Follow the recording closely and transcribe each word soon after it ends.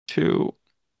Two.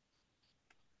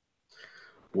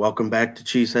 Welcome back to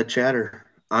Cheesehead Chatter.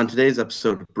 On today's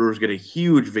episode, Brewers get a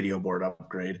huge video board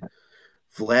upgrade.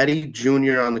 Vladdy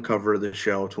Jr. on the cover of the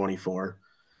show, 24.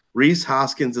 Rhys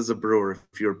Hoskins is a Brewer.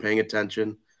 If you were paying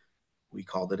attention, we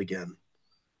called it again.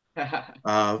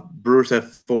 Brewers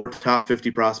have 4 top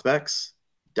 50 prospects.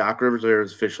 Doc Rivers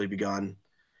has officially begun.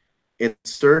 In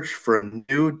search for a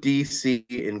new DC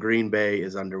in Green Bay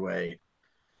is underway.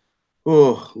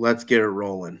 Oh, let's get it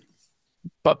rolling.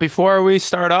 But before we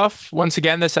start off, once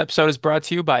again, this episode is brought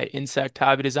to you by Insect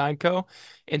Hobby Design Co.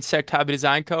 Insect Hobby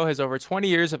Design Co. has over 20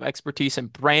 years of expertise in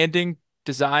branding,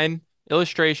 design,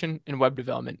 illustration, and web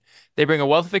development. They bring a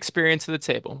wealth of experience to the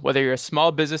table, whether you're a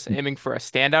small business aiming for a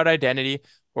standout identity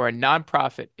or a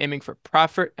nonprofit aiming for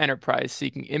profit enterprise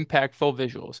seeking impactful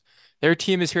visuals. Their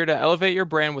team is here to elevate your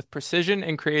brand with precision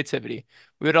and creativity.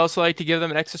 We would also like to give them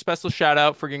an extra special shout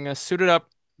out for getting us suited up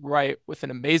right with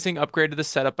an amazing upgrade to the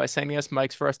setup by sending us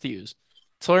mics for us to use.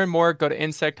 To learn more, go to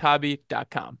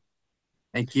insecthobby.com.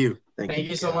 Thank you. Thank you, Thank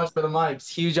you so Cal. much for the mics.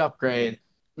 Huge upgrade.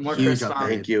 More Huge Thank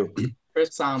upgrade. you.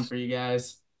 crisp sound for you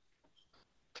guys.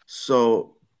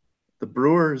 So the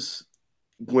Brewers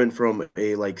went from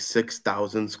a like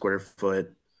 6,000 square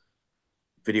foot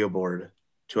video board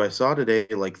to I saw today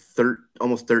like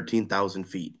almost 13,000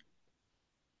 feet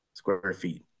square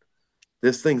feet.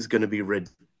 This thing's going to be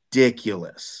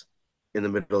ridiculous in the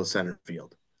middle of center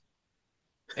field.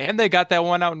 And they got that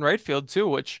one out in right field too,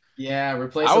 which Yeah, I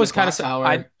replacing the was kind clock of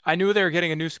I tower. I knew they were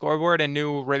getting a new scoreboard and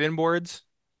new ribbon boards,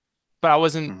 but I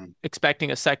wasn't Mhm.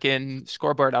 expecting a second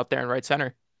scoreboard out there in right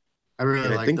center. I really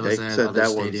And I like think those they at said other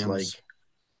that one's stadiums. like,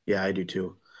 yeah, I do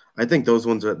too. I think those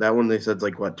ones are that one they said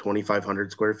like what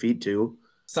 2,500 square feet too.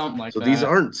 Something like So these that.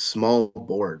 aren't small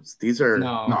boards. These are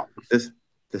No. No, this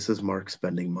this is Mark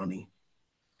spending money.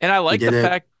 And I he like the did it.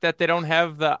 fact that they don't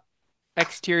have the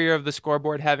exterior of the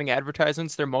scoreboard having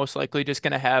advertisements. They're most likely just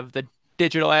going to have the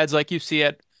digital ads like you see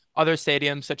at other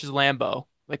stadiums such as Lambeau.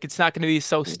 Like it's not going to be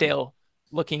so Mhm. stale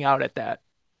looking out at that.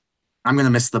 I'm gonna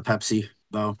miss the Pepsi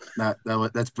though.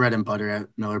 That's bread and butter at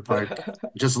Miller Park.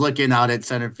 Just looking out at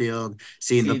center field,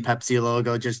 seeing the See, Pepsi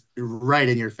logo just right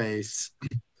in your face.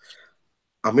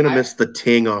 I'm gonna I miss the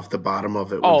ting off the bottom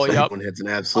of it when Oh, yep. someone hits an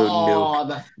absolute nuke. oh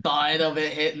the thud of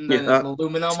it hitting the Yeah.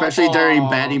 aluminum. Especially during Oh,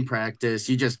 batting practice,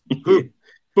 you just Yeah. boom,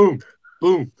 boom,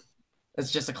 boom.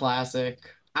 it's just a classic.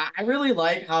 I really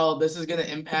like how this is going to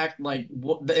impact like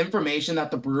the information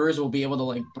that the Brewers will be able to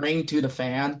like bring to the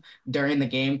fan during the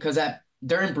game because at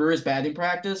during Brewers batting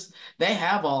practice they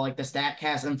have all like the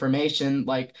Statcast information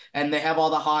like and they have all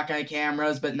the Hawkeye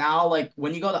cameras, but now like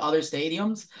when you go to other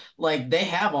stadiums like they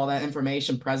have all that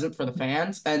information present for the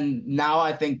fans, and now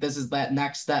I think this is that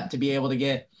next step to be able to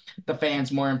get the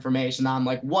fans more information on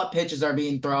like what pitches are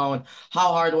being thrown,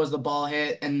 how hard was the ball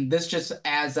hit, and this just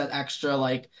adds that extra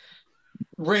like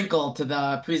wrinkle to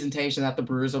the presentation that the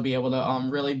Brewers will be able to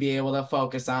really be able to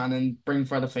focus on and bring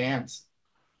for the fans.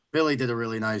 Billy did a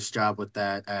really nice job with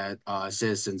that at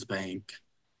Citizens Bank.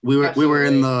 We were in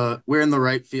Absolutely. the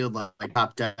right field like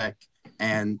top deck,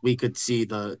 and we could see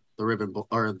the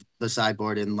or the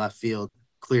sideboard in left field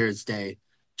clear as day.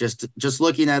 Just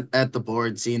looking at the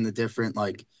board, seeing the different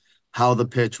like how the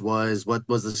pitch was, what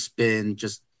was the spin,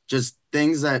 just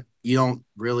things that you don't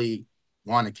really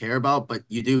want to care about, but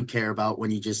you do care about when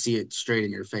you just see it straight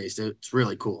in your face. It's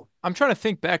really cool. I'm trying to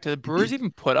think back. Did the Brewers even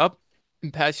put up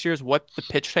in past years what the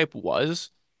pitch type was?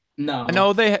 I No.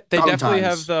 know they definitely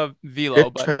have Sometimes the velo,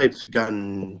 but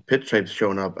Pitch types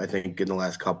shown up, I think, in the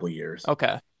last couple of years.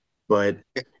 okay. But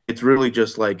it's really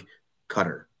just like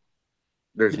cutter.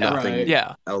 There's Yeah. nothing Right.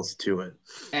 Yeah. else to it.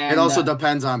 it And also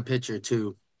depends on pitcher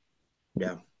too.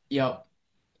 Yeah. yep.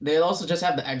 They also just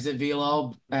have the exit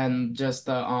velo and just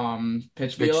the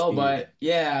pitch Pitch velo, speed. but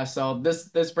yeah, so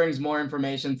this brings more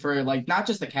information for like not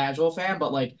just the casual fan,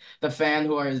 but like the fan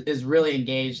who is really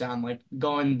engaged on like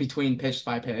going between pitch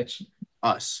by pitch.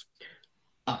 Us.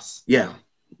 Us. Yeah.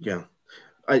 Yeah.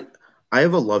 I I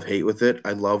have a love hate with it.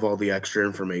 I love all the extra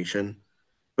information,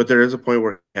 but there is a point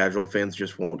where casual fans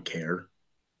just won't care.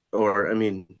 Or I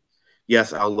mean,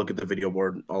 yes, I'll look at the video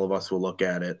board. All of us will look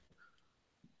at it,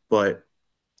 but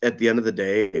at the end of the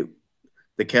day,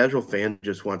 the casual fan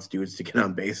just wants dudes to get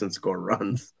on base and score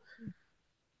runs. And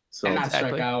So not strike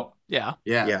Exactly. out. Yeah.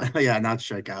 Yeah, yeah, yeah, not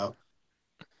strikeout.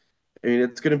 I mean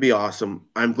it's going to be awesome.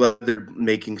 I'm glad they're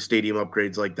making stadium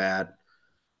upgrades like that.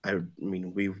 I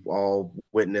mean we've all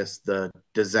witnessed the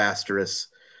disastrous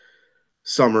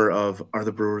summer of are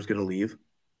the Brewers going to leave?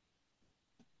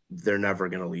 They're never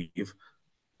going to leave,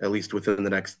 at least within the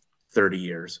next 30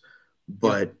 years. Yep.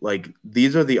 But like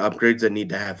these are the upgrades that need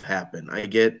to have happen. I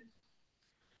get,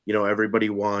 everybody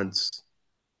wants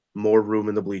more room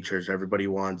in the bleachers. Everybody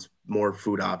wants more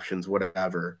food options,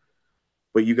 whatever.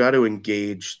 But you got to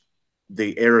engage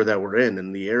the era that we're in,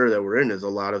 and the era that we're in is a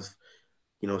lot of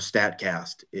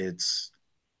statcast. It's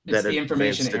It's that the advanced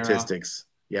information era. statistics.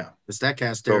 Yeah, The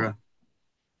Statcast so era.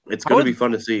 it's I going to be would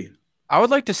fun to see. I would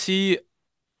like to see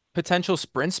potential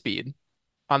sprint speed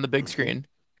on the big screen.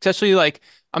 Especially like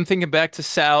I'm thinking back to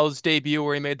Sal's debut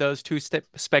where he made those two step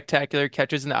spectacular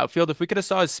catches in the outfield. If we could have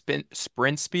saw his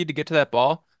sprint speed to get to that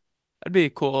ball, that'd be a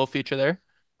cool little feature there.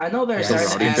 I know they're Yeah, Some starting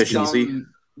to route sprint add speed. efficiency.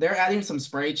 some. They're adding some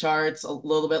spray charts a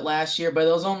little bit last year, but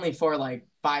it was only for like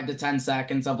 5 to 10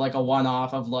 seconds of like a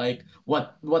one-off of like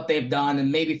what they've done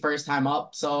and maybe first time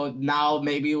up. So now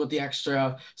maybe with the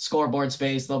extra scoreboard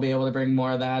space, they'll be able to bring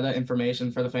more of that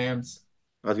information for the fans.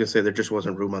 I was going to say there just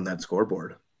wasn't room on that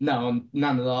scoreboard. No,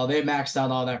 none at all. They maxed out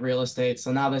all that real estate.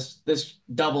 So now this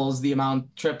doubles the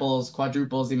amount, triples,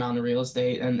 quadruples the amount of real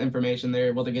estate and information they're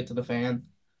able to get to the fan.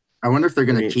 I wonder if they're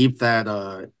I gonna mean, keep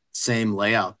that same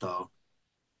layout though,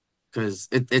 because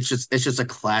it's just a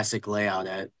classic layout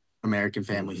at American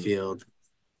Family mhm. Field.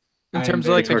 In I am terms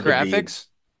of very like It's the hard to interested. beat. graphics,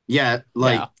 Yeah,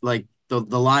 yeah, like the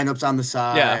lineups on the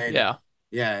yeah, side. yeah.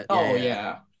 Yeah, yeah, Oh yeah.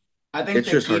 yeah. I think It's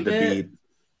they just hard keep to beat. it.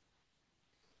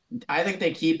 I think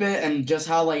they keep it and just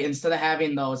how like instead of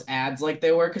having those ads like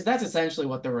they were, because that's essentially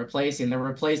what they're replacing. They're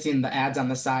replacing the ads on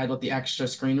the side with the extra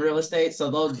screen real estate. So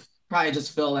they'll probably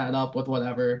just fill that up with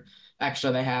whatever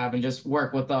extra they have and just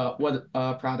work with what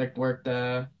product worked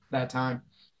that time.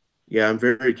 Yeah, I'm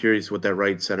very curious what that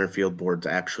right center field board's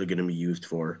actually going to be used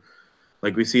for.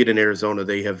 Like we see it in Arizona,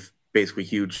 they have basically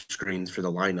huge screens for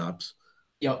the lineups,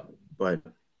 Yep. but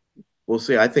we'll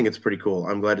see. I think it's pretty cool.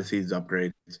 I'm glad to see these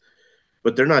upgrades.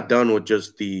 But they're not done with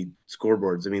just the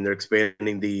scoreboards. I mean, they're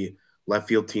expanding the left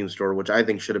field team store, which I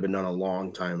think should have been done a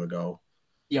long time ago.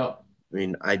 Yep. I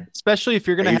mean, Especially if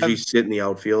you're I gonna usually have, sit in the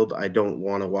outfield. I don't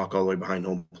want to walk all the way behind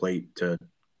home plate to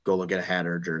go look at a hat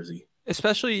or a jersey.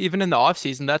 especially even in the off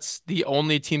season, that's the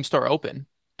only team store open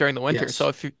during the winter. So Yes.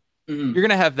 if Hmm. you're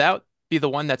gonna have that be the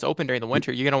one that's open during the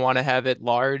winter, you're gonna want to have it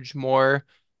large, more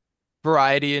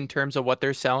variety in terms of what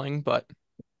they're selling. But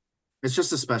It's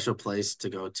just a special place to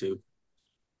go to.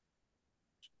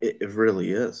 It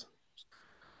really is.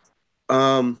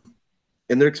 Um,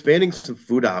 and they're expanding some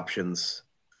food options.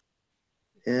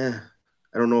 Yeah,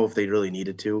 I don't know if they really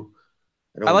needed to.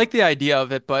 I I don't. like the idea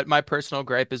of it, but my personal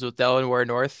gripe is with Delaware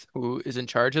North, who is in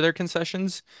charge of their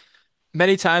concessions.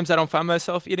 Many times I don't find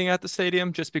myself eating at the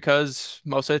stadium just because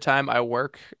most of the time I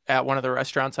work at one of the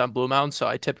restaurants on Blue Mountain, so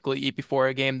I typically eat before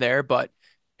a game there. But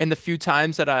in the few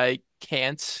times that I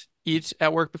can't eat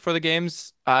at work before the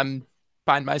games, I'm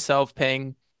find myself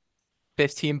paying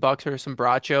 $15 for some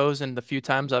brachos, and the few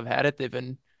times I've had it, they've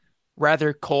been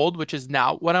rather cold, which is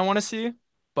not what I want to see.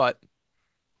 But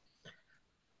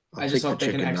I'll I just take the hope they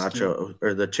can chicken execute. nacho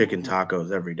or the chicken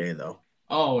tacos every day, though.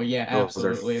 Oh yeah, Those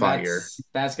are absolutely. fire.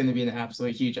 That's going to be an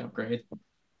absolute huge upgrade.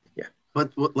 Yeah.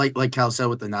 But like Cal said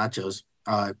with the nachos,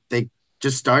 they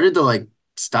just started to like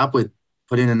stop with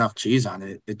putting enough cheese on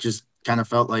it. It just kind of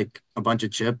felt like a bunch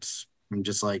of chips and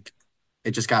just like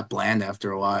it just got bland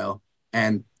after a while.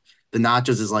 And the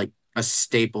nachos is like a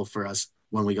staple for us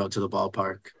when we go to the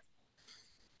ballpark.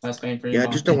 Best bang for your Yeah, I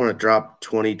just buck. don't want to drop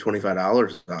 $20,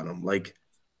 $25 on them. Like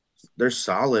they're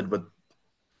solid, but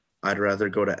I'd rather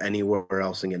go to anywhere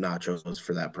else and get nachos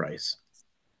for that price.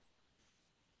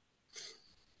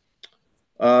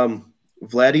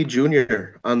 Vladdy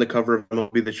Jr. on the cover of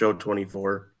MLB The Show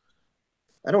 24.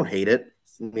 I don't hate it.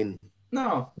 I mean,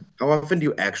 No, how often do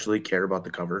you actually care about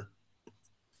the cover?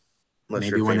 Unless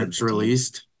you're Maybe a when fan of it's the team.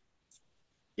 released.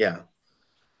 Yeah.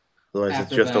 Otherwise,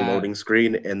 it's after just a that, loading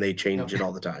screen and they yep. change it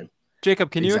all the time.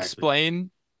 Jacob, can you Exactly.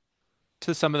 explain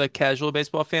to some of the casual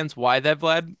baseball fans why that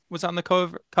Vlad was on the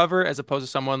cover as opposed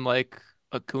to someone like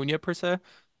Acuna per se?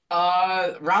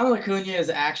 Ronald Acuna is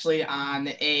actually on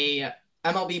a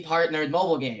MLB partnered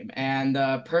mobile game, and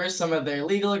per some of their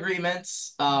legal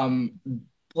agreements,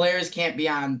 players can't be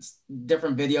on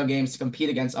different video games to compete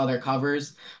against other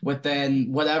covers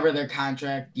within whatever their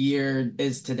contract year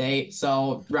is to date.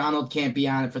 So Ronald can't be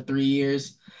on it for 3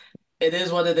 years. It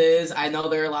is what it is. I know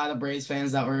there are a lot of Braves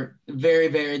fans that were very,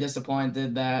 very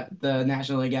disappointed that the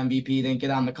National League MVP didn't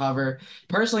get on the cover.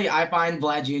 Personally, I find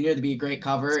Vlad Jr. to be a great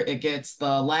cover. It gets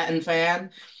the Latin fan,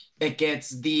 it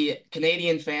gets the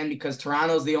Canadian fan because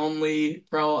Toronto's the only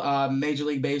pro Major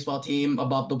League Baseball team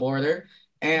above the border,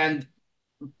 and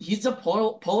he's a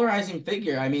polarizing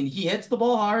figure. I mean, he hits the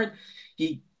ball hard.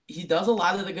 He does a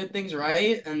lot of the good things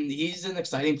right, and he's an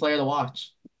exciting player to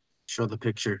watch. Show the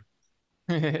picture.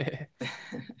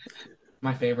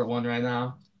 My favorite one right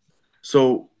now.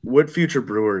 So, what future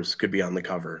Brewers could be on the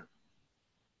cover?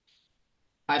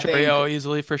 I think Cheerio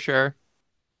easily for sure.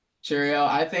 Cheerio.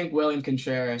 I think William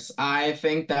Contreras. I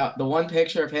think that the one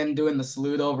picture of him doing the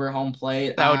salute over home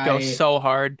plate, That would go so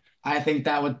hard. I think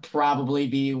that would probably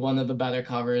be one of the better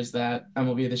covers that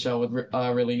MLB The Show would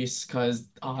release because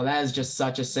that is just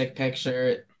such a sick picture.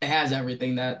 It has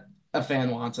everything that a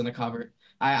fan wants in a cover.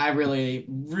 I really,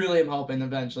 really am hoping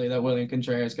eventually that William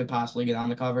Contreras could possibly get on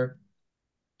the cover.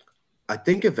 I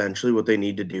think eventually what they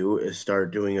need to do is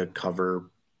start doing a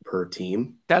cover per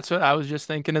team. That's what I was just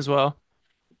thinking as well.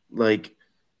 Like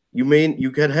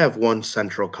you could have one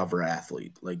central cover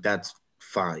athlete. Like that's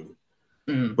fine.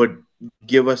 Mm. But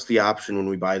give us the option when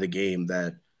we buy the game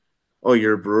that, oh,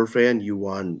 you're a Brewer fan, you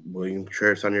want William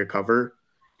Contreras on your cover.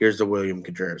 Here's the William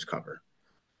Contreras cover.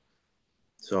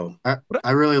 So I,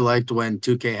 I really liked when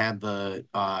 2K had the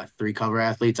three cover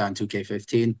athletes on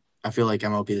 2K15. I feel like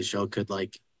MLB The Show could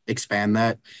like expand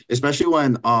that, especially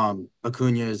when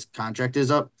Acuna's contract is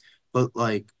up. But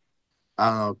like I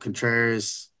don't know,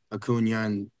 Contreras, Acuna,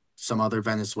 and some other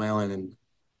Venezuelan, and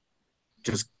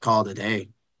just call it a day.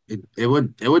 It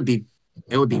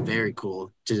would be very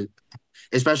cool to,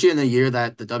 especially in the year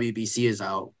that the WBC is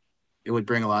out. It would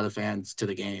bring a lot of fans to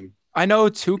the game. I know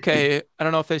 2K, I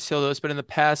don't know if they still do this, but in the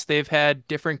past they've had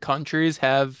different countries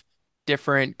have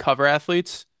different cover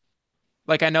athletes.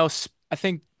 Like I know, I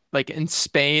think like in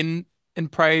Spain in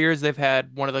prior years they've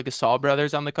had one of the Gasol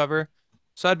brothers on the cover.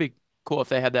 So that'd be cool if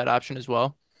they had that option as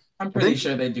well. I'm I pretty think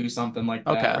sure they do something like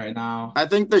that Okay, right now. I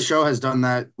think the show has done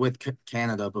that with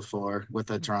Canada before with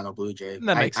the Toronto Blue Jay.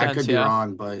 that I makes I sense. could be Yeah,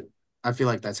 wrong, but I feel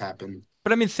like that's happened.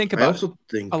 but I mean, think I about it. also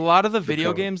A think lot of the the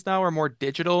video cover. games now are more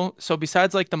digital. So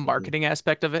besides like the Mhm. marketing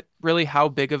aspect of it, really how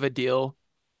big of a deal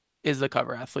is the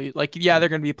cover athlete? Like, yeah, they're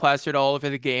going to be plastered all over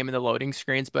the game and the loading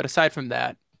screens, but aside from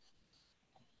that,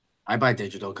 I buy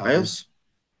digital I also covers.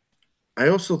 I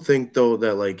also think though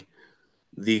that like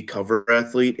the cover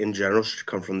athlete in general should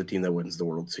come from the team that wins the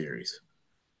World Series.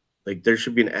 Like there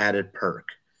should be an added perk.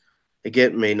 Like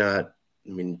it may not.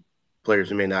 I mean,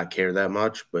 players may not care that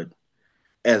much, but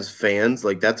as fans,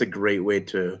 like that's a great way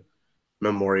to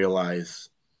memorialize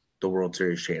the World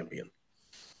Series champion.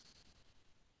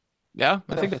 yeah,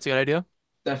 I think Def that's a good idea.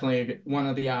 Definitely one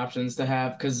of the options to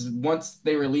have because once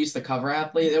they released the cover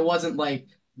athlete, it wasn't like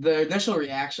the initial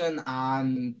reaction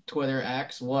on Twitter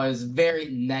X was very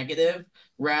negative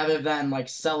rather than like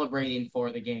celebrating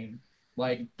for the game.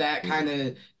 Like that kind Mhm.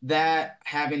 of that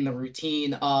having the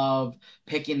routine of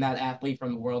picking that athlete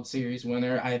from the World Series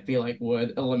winner, I feel like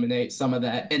would eliminate some of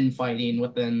that infighting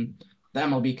within the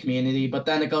MLB community. But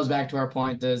then it goes back to our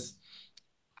point is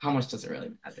how much does it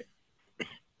really matter?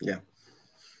 Yeah,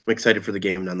 I'm excited for the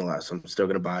game nonetheless. I'm still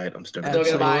gonna buy it. I'm still gonna Still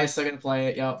gonna play it. buy it, Absolutely. still gonna play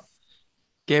it. Yep.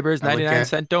 Gaber's I look 99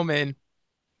 at cent domain.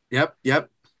 yep, yep,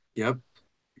 yep.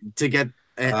 To get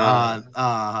Uh,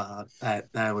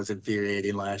 that was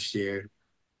infuriating last year.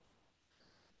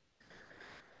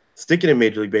 Sticking in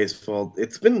Major League Baseball,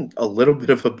 it's been a little bit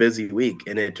of a busy week,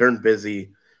 and it turned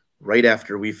busy right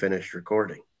after we finished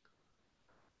recording.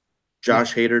 Yeah,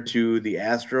 Josh Hader to the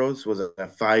Astros was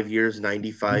at 5 years,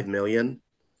 95 million.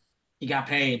 He got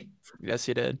paid. Yes,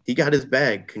 he did. He got his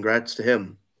bag. Congrats to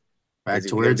him. Is back he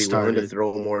to where going to it be willing to started.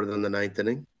 throw more than the ninth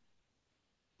inning?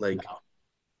 Like, No,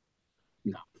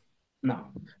 no.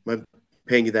 No. am I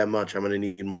paying you that much? I'm going to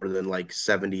need more than like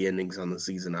 70 innings on the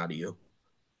season out of you.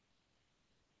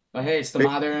 But hey, it's the Hey,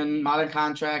 modern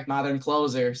contract, modern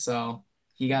closer, so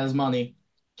he got his money.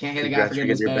 Can't hit a guy for congrats for getting getting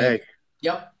his your bag. bag.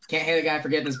 Yep. Can't hit a guy for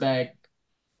getting his bag.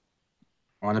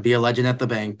 I want to be a legend at the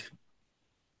bank.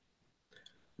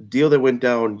 Deal that went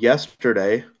down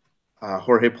yesterday.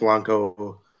 Jorge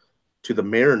Polanco to the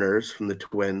Mariners from the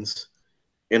Twins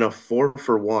in a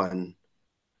 4-for-1.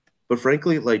 But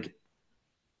frankly, like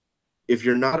if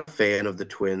you're not a fan of the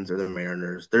Twins or the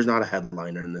Mariners, there's not a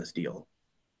headliner in this deal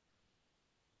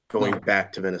going No.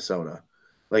 back to Minnesota.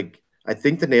 Like I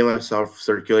think the name I saw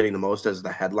circulating the most as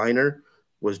the headliner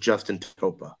was Justin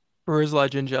Topa. Brewers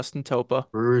legend Justin Topa.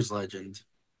 Brewers legend.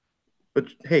 But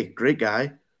hey, great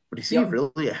guy. But is he Yep.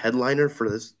 really a headliner for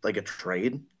this like a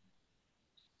trade?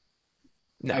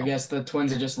 I No. guess the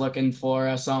Twins are just looking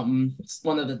for something,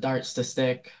 one of the darts to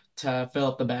stick to fill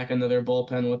up the back end of their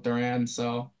bullpen with Duran.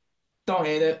 So don't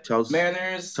hate it. Tells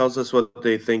Mariners, tells us what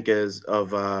they think is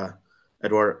of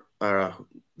Edward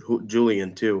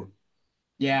Julian too.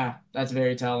 yeah, that's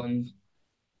very telling.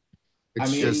 I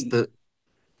It's just mean, the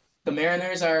the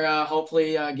Mariners are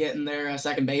hopefully getting their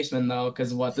second baseman though,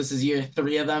 because what this is year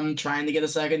three of them trying to get a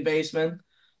second baseman.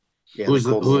 Yeah, the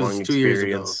who Colton was Wong 2 years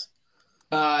ago. experience.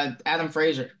 Adam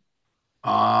Frazier.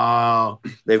 Oh,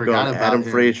 They've forgot gone about Adam him.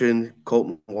 Frazier,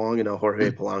 Colton Wong, and now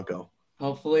Jorge Polanco.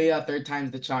 Hopefully, third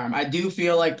time's the charm. I do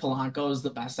feel like Polanco is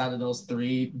the best out of those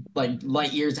three, like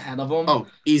light years ahead of him. Oh,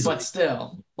 But easily.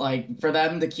 still, like for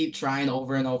them to keep trying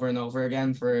over and over and over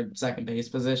again for second base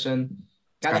position,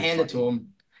 It's gotta kind of hand it to funny.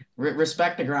 him.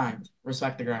 Respect the grind.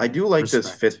 Respect the I grind. do like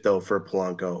this Respect. fit though for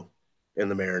Polanco in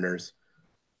the Mariners.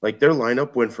 Like their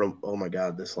lineup went from oh my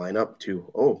god, this lineup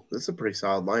to oh, this is a pretty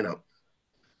solid lineup.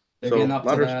 They're getting So up a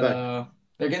lot to of that. respect.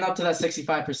 They're getting up to that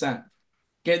 65%.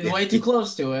 Getting way too Yeah,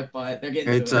 close to it, but they're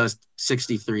getting to It's it.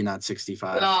 63, not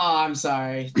Oh, 65. I'm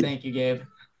sorry. Thank you, Gabe.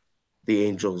 the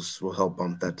Angels will help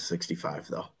bump that to 65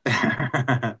 though.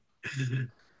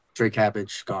 Trey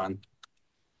Cabbage gone.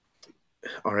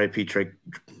 R.I.P.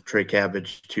 Trey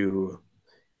Cabbage to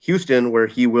Houston, where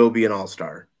he will be an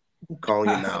all-star. I'm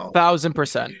calling it now.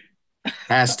 1000%.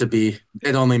 Has to be.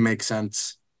 It only makes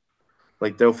sense.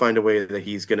 Like they'll find a way that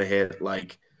he's gonna hit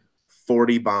like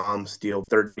 40 bombs, steal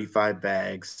 35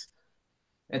 bags,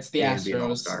 It's the and be an Astros.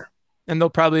 all-star. And they'll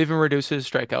probably even reduce his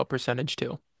strikeout percentage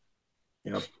too.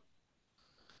 Yep.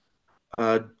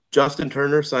 Uh, Justin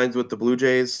Turner signs with the Blue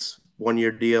Jays, 1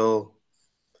 year deal.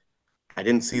 I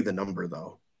didn't see the number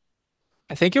though.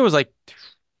 I think it was like,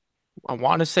 I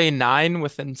want to say 9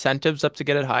 with incentives up to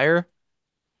get it higher.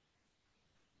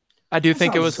 I do That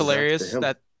think it was sounds Congrats to hilarious him.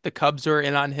 that the Cubs were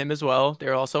in on him as well.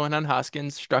 They're also in on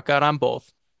Hoskins, struck out on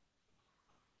both.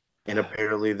 And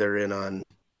apparently they're in on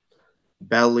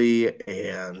Belly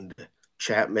and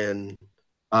Chapman.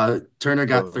 Turner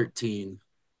got So 13.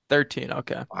 13.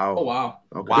 Okay. Oh wow. wow.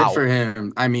 Okay. Good Wow. for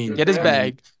him. I mean, Good Get for his I him.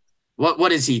 mean, bag.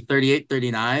 what is he? 38,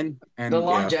 39? The And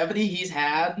Yeah. longevity he's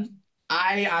had,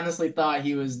 I honestly thought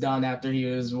he was done after he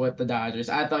was with the Dodgers.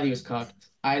 I thought he was cooked.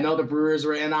 I know the Brewers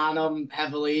were in on him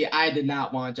heavily. I did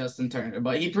not want Justin Turner,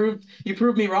 but he proved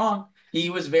me wrong. He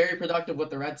was very productive with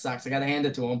the Red Sox. I gotta hand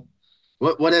it to him.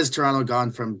 what has Toronto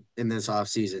gone from in this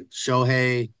offseason?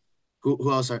 Shohei,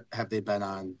 who else have they been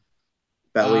on?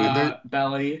 Belly They're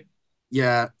Belly.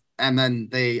 yeah, and then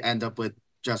they end up with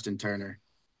Justin Turner.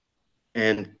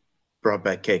 and brought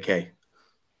back KK.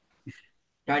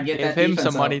 Gotta get Gave that him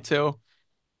some defense money out. too.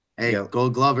 Hey, Yeah.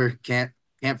 Gold Glover can't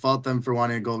fault them for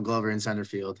wanting a Gold Glover in center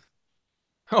field.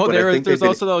 Oh, But I think they've there's been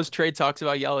also those trade talks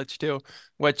about Yelich too,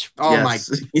 which Oh my. yes.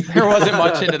 there wasn't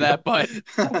much into that, but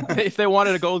if they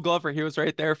wanted a Gold Glover, he was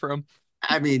right there for him.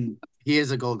 I mean, he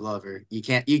is a Gold Glover. You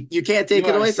can't take You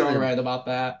it are away from so him. right about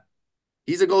that.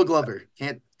 He's a Gold Glover.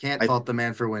 Can't I fault the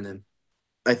man for winning.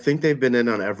 I think they've been in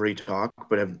on every talk,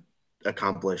 but have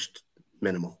accomplished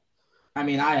minimal. I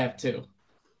mean, I have too.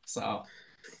 So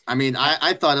I mean,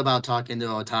 I thought about talking to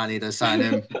Otani to sign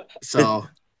him. So,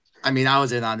 I mean, I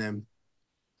was in on him.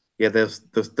 Yeah, those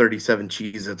 37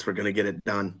 Cheez-Its were gonna get it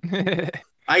done.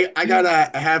 I got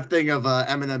a half thing of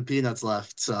M&M peanuts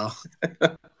left. So,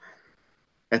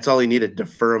 That's all he needed,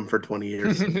 defer him for 20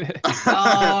 years.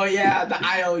 oh yeah, the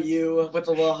IOU with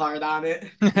a little heart on it.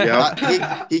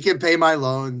 Yep. he can pay my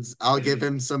loans. I'll give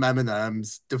him some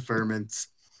M&Ms deferments.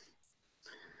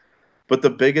 But the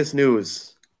biggest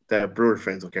news that Brewers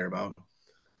fans will care about,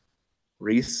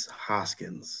 Rhys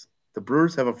Hoskins. The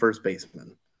Brewers have a first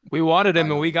baseman. We wanted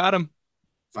him and we Finally, got him.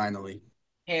 finally,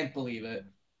 Can't believe it.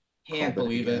 Can't Called it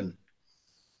believe it. again.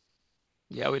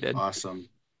 Yeah, we did. awesome.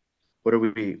 What are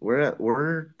we?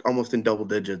 We're almost in double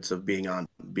digits of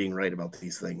being right about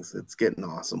these things. It's getting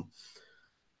awesome.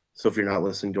 So if you're not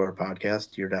listening to our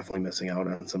podcast, you're definitely missing out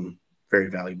on some very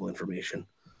valuable information.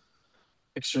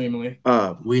 Extremely.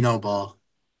 We know ball.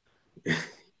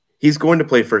 He's going to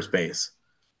play first base.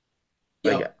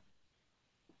 Like Yep.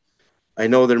 I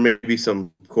know there may be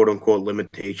some quote unquote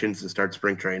limitations to start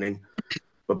spring training,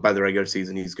 but by the regular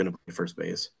season, he's going to play first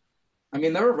base. I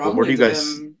mean, there were But where do you rumblings of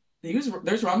guys? him.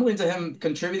 There's rumblings of him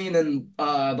contributing in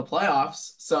the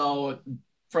playoffs. So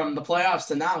from the playoffs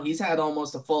to now, he's had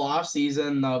almost a full off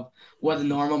season of what a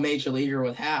normal major leaguer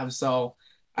would have. So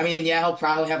I mean, yeah, he'll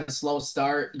probably have a slow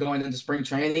start going into spring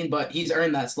training, but he's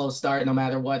earned that slow start no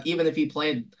matter what. Even if he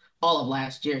played all of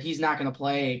last year, he's not going to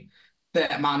play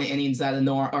the amount of innings that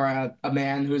a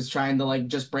man who's trying to like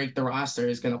just break the roster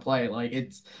is going to play. Like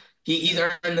he's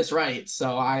earned this right.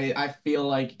 So I feel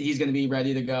like he's going to be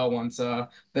ready to go once the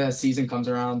season comes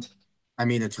around. I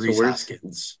mean, it's So Rhys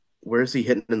Hoskins. where's he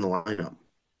hitting in the lineup?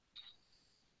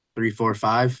 3, 4,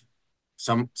 5,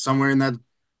 somewhere in that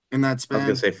I was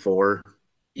gonna span. say four.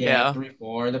 Yeah, Yeah.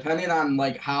 3-4, depending on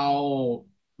like how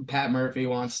Pat Murphy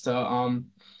wants to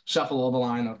shuffle the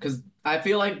lineup. Because I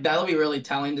feel like that'll be really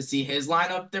telling to see his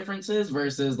lineup differences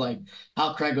versus like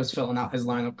how Craig was filling out his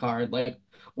lineup card. Like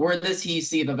where does he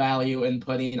see the value in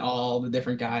putting all the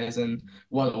different guys in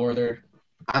what order?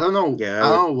 I don't know. Yeah, I I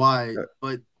would. don't know why, Uh,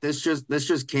 but this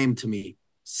just came to me.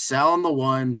 Sell on the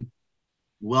one,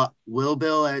 Will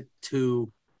Bill at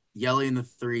 2, Yelly in the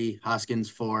 3, Hoskins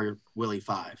 4, Willie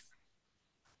 5.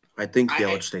 I think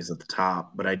Yelich I stays at the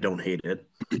top, but I don't hate it.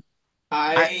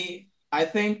 I I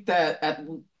think that at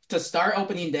to start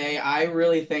opening day, I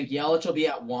really think Yelich will be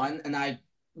at 1, and I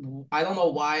don't know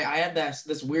why I have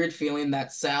this weird feeling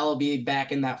that Sal will be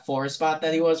back in that 4 spot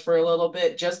that he was for a little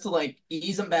bit, just to like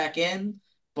ease him back in.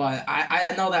 But I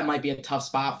know that might be a tough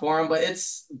spot for him. But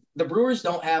it's the Brewers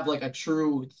don't have like a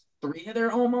true three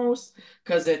hitter almost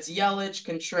because it's Yelich,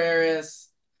 Contreras,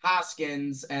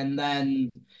 Hoskins, and then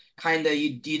kind of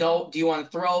you don't do you want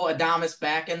to throw Adames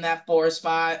back in that 4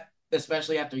 spot,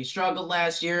 especially after he struggled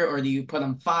last year, or do you put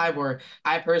him 5 where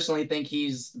I personally think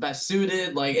he's best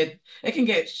suited? Like it can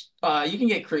get you can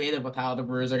get creative with how the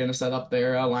Brewers are going to set up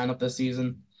their lineup this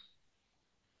season.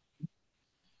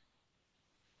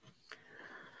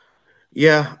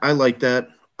 Yeah, I like that.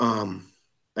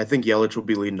 I think Yelich will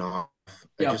be leading off.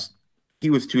 I Yep. just he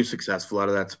was too successful out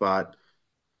of that spot.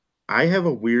 I have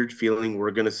a weird feeling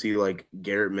we're gonna see like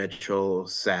Garrett Mitchell,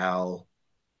 Sal.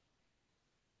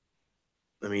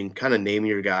 I mean, kind of name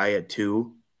your guy at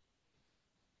 2,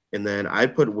 and then I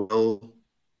put Will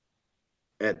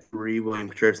at 3, William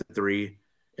Contreras at 3,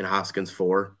 and Hoskins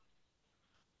 4,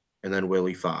 and then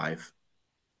Willie 5.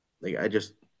 Like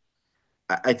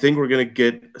I think we're gonna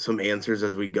get some answers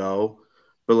as we go.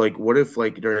 But like, what if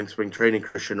like during spring training,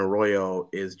 Christian Arroyo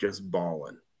is just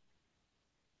balling?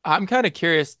 I'm kind of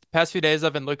curious. The past few days,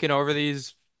 I've been looking over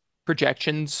these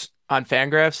projections on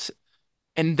Fangraphs,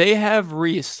 and they have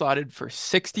Rhys slotted for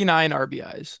 69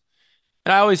 RBIs.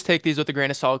 And I always take these with a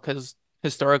grain of salt because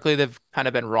historically they've kind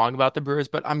of been wrong about the Brewers,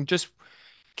 but I'm just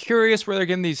curious where they're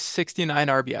getting these 69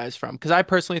 RBIs from because I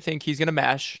personally think he's going to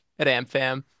mash at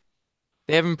AmFam.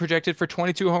 They have him projected for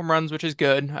 22 home runs, which is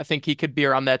good. I think he could be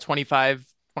around that 25,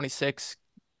 26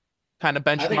 kind of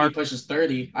I think he benchmark. pushes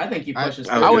 30. I think he I pushes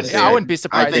I was 30 gonna this I say wouldn't year. be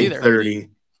I surprised think think either. 30.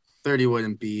 30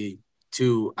 wouldn't be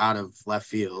too out of left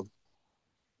field.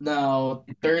 No,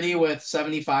 30 with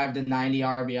 75 to 90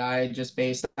 RBI just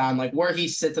based on like where he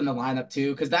sits in the lineup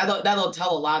too, because that'll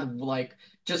tell a lot of like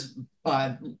just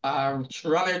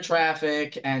runner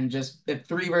traffic and just if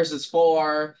 3 versus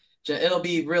 4, it'll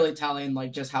be really telling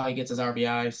like just how he gets his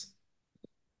RBIs.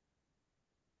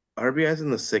 RBIs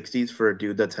in the 60s for a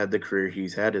dude that's had the career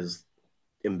he's had is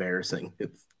embarrassing.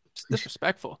 It's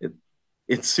disrespectful. It,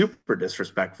 it's super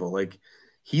disrespectful. Like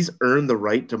he's earned the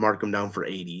right to mark him down for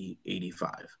 80,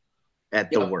 85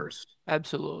 at the Yep. worst.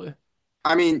 Absolutely.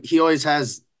 I mean, he always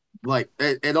has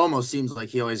it almost seems like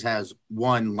he always has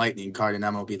one lightning card in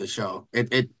MLB The Show.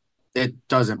 It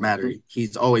doesn't matter.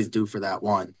 He's always due for that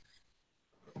one.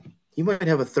 He might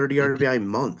have a 30 RBI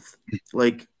month.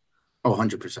 Like Oh,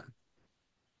 100%.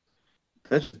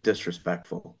 that's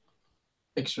disrespectful.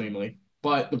 Extremely.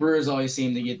 But the Brewers always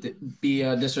seem to be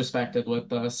disrespected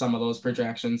with some of those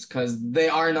projections because they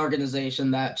are an organization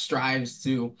that strives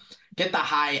to get the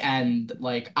high end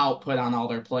like output on all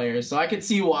their players. So I could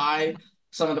see why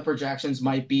some of the projections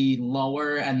might be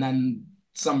lower and then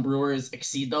some Brewers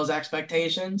exceed those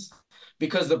expectations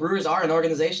because the Brewers are an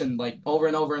organization like over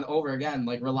and over and over again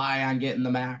like rely on getting the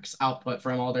max output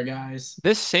from all their guys.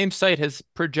 This same site has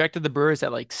projected the Brewers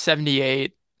at like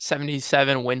 78,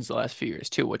 77 wins the last few years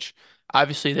too, which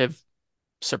obviously they've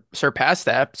surpassed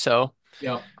that. So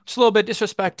Yep. just a little bit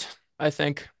disrespect, I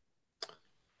think.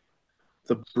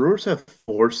 The Brewers have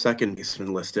 4 second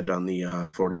basemen listed on the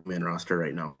 40-man roster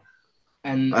right now.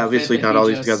 And a fifth Obviously, if not you all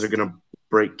these guys are just going to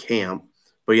break camp,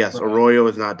 but yes, right. Arroyo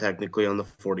is not technically on the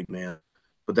 40-man,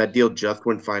 but that deal just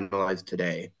went finalized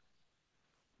today.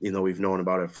 You know, we've known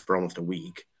about it for almost a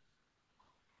week.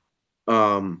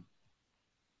 Um,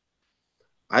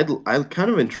 I'm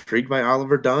kind of intrigued by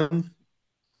Oliver Dunn.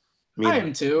 I I mean,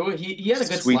 am too. He had a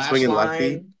good sweet swinging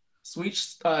lefty. sweet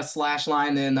slash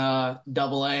line in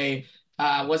Double A.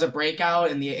 Was a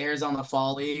breakout in the Arizona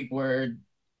Fall League where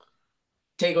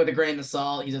take it with a grain of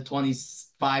salt. He's a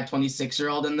 25,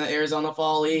 26-year-old in the Arizona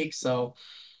Fall League, so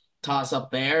toss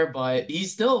up there. But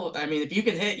he's still, I mean, if you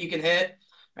can hit, you can hit,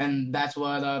 and that's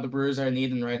what the Brewers are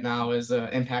needing right now is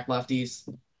impact lefties.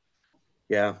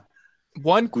 Yeah,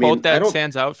 One I quote mean, I that don't.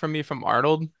 stands out for me from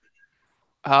Arnold,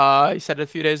 he said it a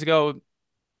few days ago.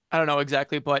 I don't know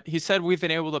exactly, but he said we've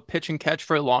been able to pitch and catch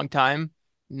for a long time.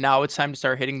 Now it's time to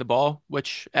start hitting the ball,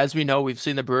 which, as we know, we've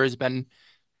seen the Brewers been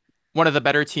one of the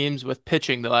better teams with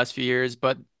pitching the last few years,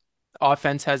 but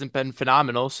offense hasn't been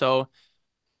phenomenal. So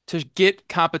to get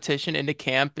competition into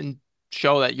camp and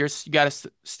show that you got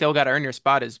to still got to earn your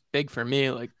spot is big for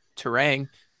me. Like Terang,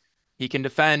 he can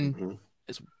defend, Mhm.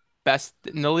 is best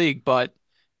in the league, but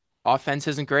offense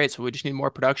isn't great. So we just need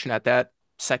more production at that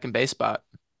second base spot.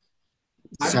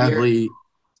 I'm curious. Sadly,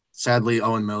 sadly,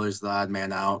 Owen Miller's the odd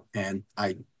man out, and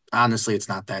I honestly, it's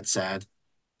not that sad.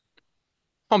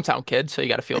 Hometown kid, so you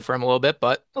got to feel for him a little bit.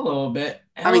 But A little bit.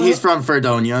 I mean, he's He'll, from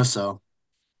Fredonia, so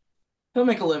he'll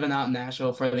make a living out in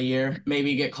Nashville for the year.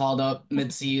 Maybe get called up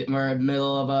mid-season or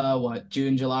middle of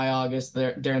June, July, August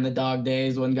there during the dog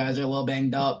days when guys are a little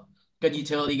banged up. Good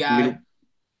utility I guy. mean,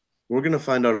 we're going to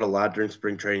find out a lot during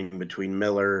spring training between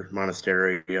Miller,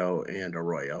 Monasterio, and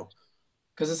Arroyo.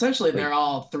 Because essentially Like, they're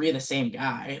all three the same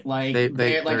guy. Like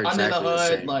they're like they're under the exactly the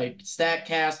hood, same. like stat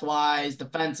cast wise,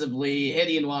 defensively,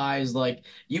 hitting wise, like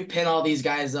you pin all these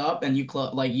guys up and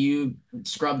you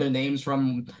scrub their names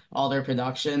from all their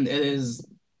production. It is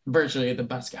virtually the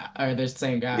best guy or the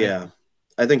same guy. yeah,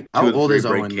 I think two How of the old three is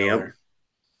break Owen camp. Miller?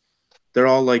 They're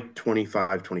all like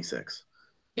 25, 26.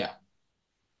 Yeah.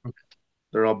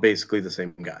 They're all basically the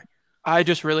same guy. I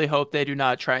just really hope they do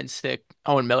not try and stick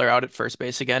Owen Miller out at first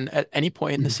base again at any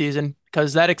point in the season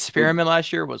because that Well, experiment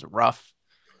last year was rough.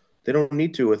 they don't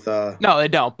need to No, they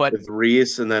don't. But with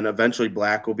Rhys, and then eventually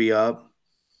Black will be up,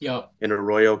 Yep. and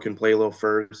Arroyo can play a little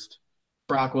first.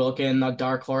 Brock Wilken, a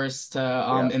dark horse to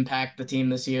Yeah, impact the team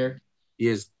this year. He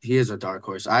is a dark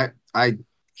horse.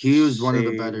 He was one of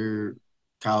the same better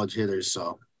college hitters,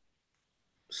 so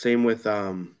same with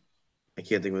I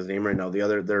can't think of his name right now.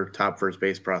 Their top first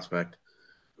base prospect,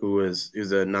 who's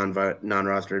a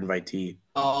non-roster invitee.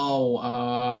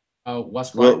 Oh,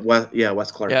 Wes Clark.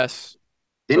 Wes Clark. yes,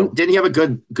 didn't So didn't he have a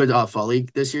good fall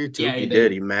league this year Yeah, too? he he did.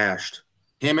 did. He mashed.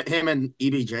 Him and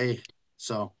EBJ.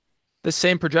 So the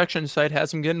same projection site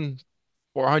has him getting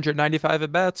 495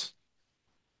 at bats.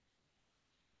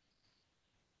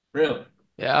 Really?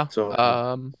 Yeah. So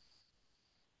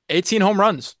 18 home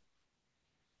runs.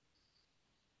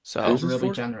 That's who's So this really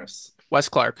for? generous. Wes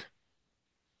Clark.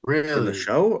 In the really,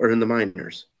 show or in the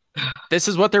minors? This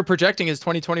is what they're projecting his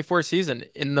 2024 season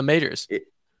in the majors. It,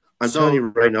 I'm telling you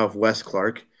so right now, if Wes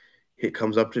Clark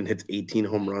comes up and hits 18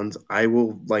 home runs, I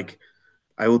will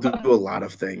do a lot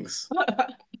of things.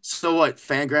 so what?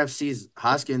 Fangraph sees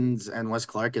Hoskins and Wes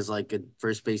Clark as like a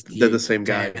first base They're the DH same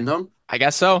guy. tandem. I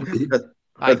guess so.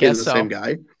 Are I they guess the same so.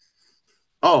 guy?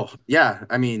 Oh yeah,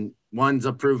 I mean one's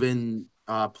a proven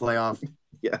playoff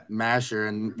Yeah, masher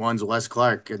and one's Wes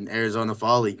Clark, an Arizona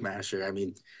Fall League masher. I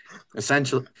mean,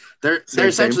 essentially they're same.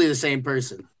 essentially the same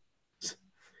person.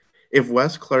 If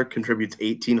Wes Clark contributes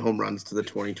 18 home runs to the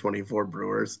 2024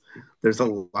 Brewers, there's a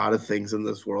lot of things in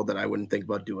this world that I wouldn't think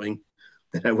about doing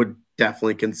that I would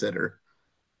definitely consider.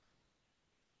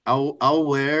 I'll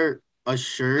wear a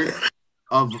shirt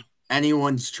of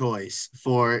anyone's choice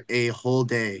for a whole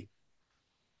day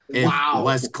if Wow.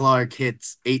 Wes Clark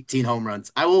hits 18 home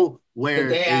runs. I will The wear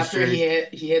day a after shirt.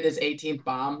 he hit his 18th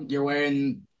bomb, you're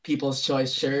wearing People's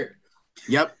Choice shirt.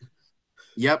 Yep,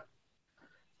 yep.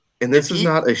 And If this is he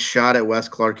not a shot at Wes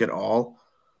Clark at all,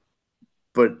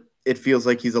 but it feels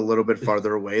like he's a little bit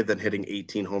farther away than hitting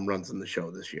 18 home runs in the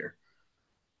show this year.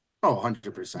 Oh,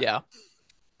 100%. Yeah.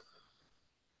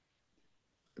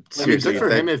 I mean, Seriously, good for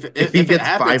him. if he If it gets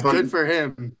happens, good 500, for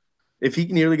him. if he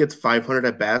nearly gets 500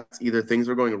 at bats, either things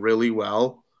are going really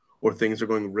well or things are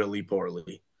going really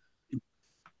poorly.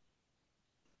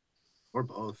 Or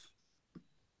both.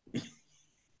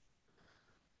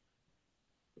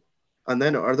 And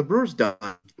then are the Brewers done?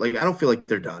 Like, I don't feel like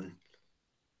they're done.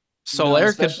 No, Soler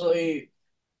could, especially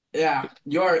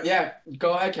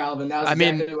go ahead, Calvin. That was I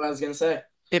mean, exactly what I was gonna say.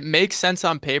 it makes sense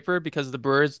on paper because the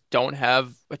Brewers don't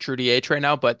have a true DH right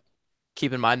now, but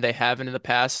keep in mind they haven't in the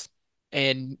past.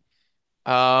 And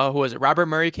who was it? Robert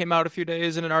Murray came out a few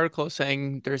days in an article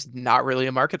saying there's not really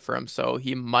a market for him, so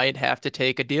he might have to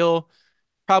take a deal.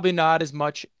 Probably not as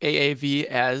much AAV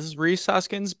as Rhys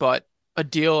Hoskins, but a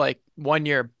deal like 1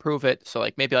 year, prove it. So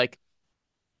like maybe like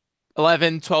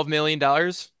 11, 12 million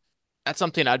dollars. That's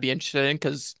something I'd be interested in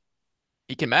because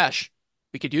he can mash.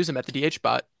 We could use him at the DH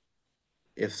spot.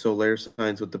 If Soler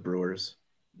signs with the Brewers,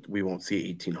 we won't see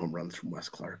 18 home runs from Wes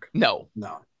Clark. No.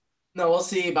 No. No, we'll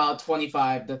see about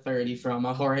 25 to 30 from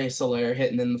Jorge Soler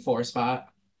hitting in the 4 spot.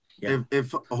 Yeah.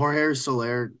 If Jorge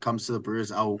Soler comes to the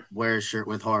Brewers, I'll wear a shirt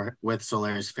with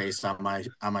Soler's face on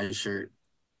my shirt,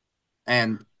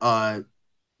 and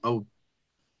oh,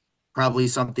 probably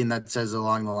something that says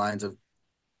along the lines of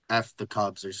 "F the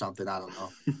Cubs" or something. I don't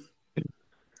know.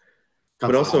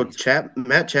 But Cubs also, fans.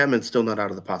 Matt Chapman's still not out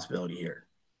of the possibility here.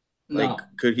 Like, No.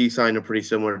 could he sign a pretty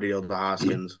similar deal to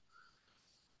Hoskins?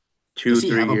 Does Two, he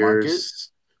three have a market?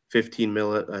 years, 15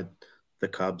 mil at the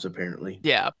Cubs, apparently.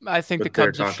 Yeah, I think the But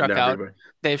they're Cubs have talking to struck out. everybody.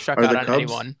 They've struck Are out the on Cubs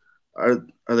anyone.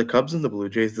 are the Cubs and the Blue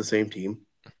Jays the same team?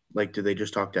 Like, do they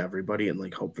just talk to everybody and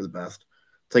like hope for the best?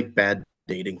 It's like bad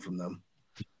dating from them.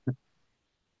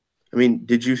 I mean,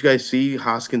 did you guys see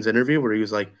Hoskins' interview where he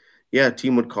was like, Yeah, a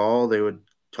team would call, they would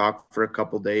talk for a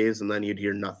couple days, and then you'd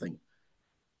hear nothing.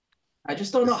 I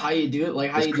just don't know Is how you do it,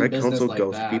 like how is you do Craig business Counsell like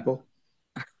ghost that. people?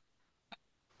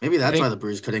 Maybe I that's why think the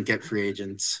Brewers couldn't get free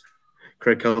agents.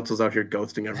 Craig Counsell's out here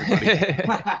ghosting everybody.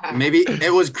 Maybe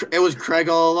it was Craig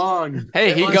all along.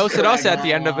 Hey, It he was ghosted us Craig at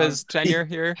the all end of along. his tenure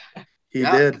here. He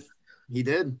Yeah, did. he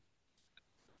did.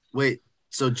 Wait,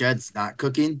 so Jed's not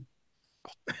cooking?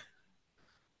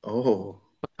 Oh,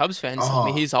 Cubs fans tell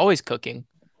me Oh, he's always cooking.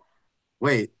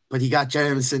 wait, but he got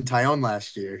Jemison Tyone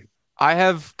last year. I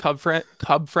have Cub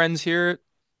friends here,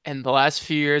 and the last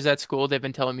few years at school, they've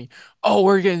been telling me, "Oh,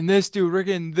 we're getting this dude, we're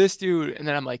getting this dude," and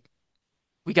then I'm like,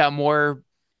 "We got more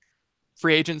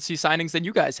free agency signings than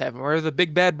you guys have, and we're the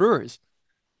big bad Brewers."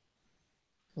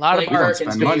 A lot of Blake We don't our,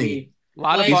 Perkins, spend money. baby. a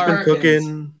lot of Blake he's been our Perkins.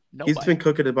 cooking. He's been nobody.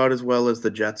 cooking about as well as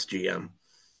the Jets GM.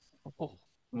 Oh,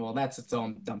 Well, that's its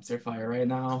own dumpster fire right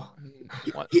now.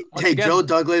 once Hey, Joe again,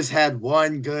 Douglas had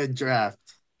one good draft.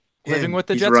 living Him. with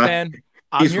the He's Jets right. fan,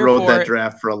 I'm He's here rode for that it.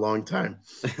 draft for a long time.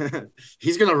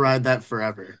 He's gonna ride that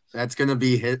forever. That's gonna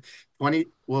be hit 20.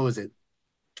 What was it?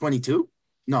 22?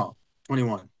 No,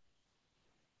 21.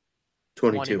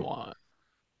 22. 21.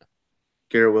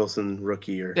 Garrett Wilson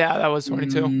rookie year. Yeah, that was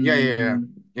 22. Yeah, yeah, yeah, Mm,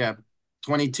 yeah.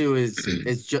 22 is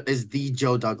the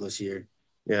Joe Douglas year.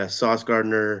 Yeah, Sauce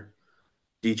Gardner,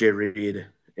 DJ Reed,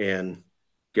 and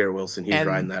Garrett Wilson. He's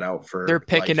riding And that out they're for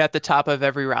picking life. at the top of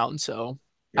every round, so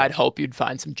Yeah. I'd hope you'd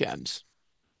find some gems.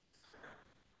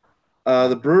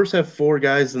 The Brewers have four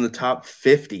guys in the top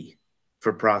 50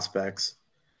 for prospects.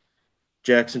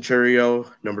 Jackson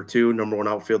Churio, number two, number one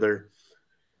outfielder.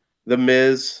 The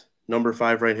Miz, number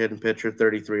five right-handed pitcher,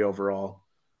 33 overall.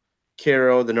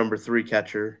 Caro, the number three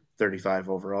catcher, 35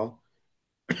 overall.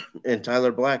 And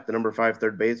Tyler Black, the number five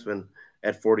third baseman,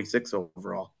 at 46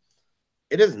 overall.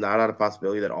 It is not out of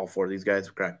possibility that all four of these guys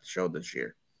have cracked the show this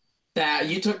year. that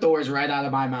you took the words right out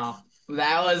of my mouth.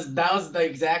 That was the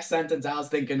exact sentence I was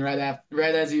thinking right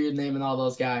as you were naming all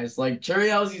those guys. Like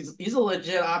Churios, he's a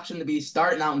legit option to be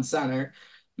starting out in center.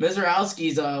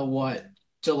 Mizorowski's a what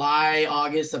July,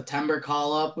 August, September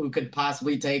call up who could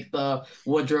possibly take the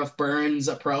Woodruff Burns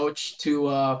approach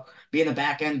to being a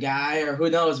back end guy, or who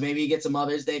knows, maybe he gets a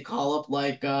Mother's Day call up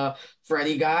like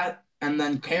Freddie got. And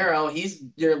then Caro, he's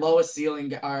your lowest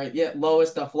ceiling or yeah,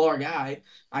 lowest floor guy.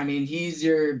 I mean, he's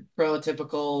your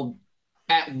prototypical,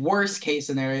 at worst case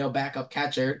scenario, backup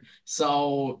catcher.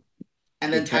 So,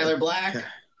 and then Tyler Black,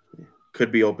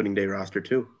 Could be opening day roster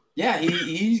too. yeah,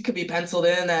 he could be penciled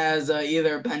in as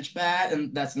either a bench bat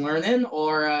and that's learning,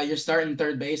 or you're starting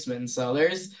third baseman. So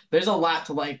there's a lot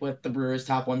to like with the Brewers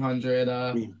top 100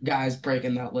 I mean, guys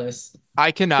breaking that list.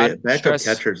 I cannot backup stress.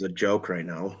 catcher is a joke right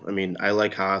now. I mean, I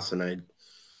like Haas, and I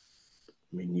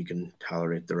mean, you can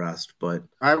tolerate the rest, but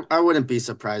I wouldn't be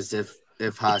surprised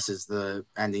if Haas is the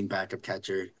ending backup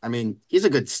catcher. I mean, he's a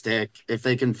good stick if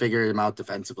they can figure him out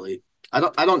defensively. I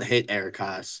don't hate Eric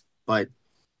Haas, but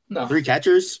No, three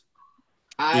catchers,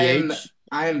 I'm DH.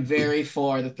 I'm very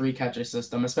for the three catcher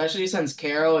system, especially since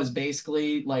Caro is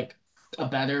basically like a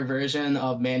better version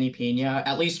of Manny Pena,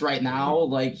 at least right now.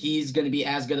 Like he's gonna be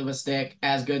as good of a stick,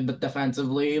 as good but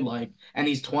defensively, like and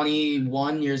he's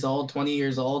 21 years old, 20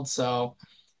 years old, so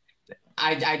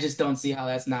I just don't see how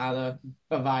that's not a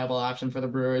viable option for the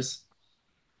Brewers.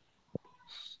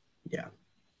 yeah,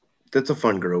 that's a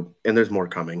fun group, and there's more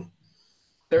coming.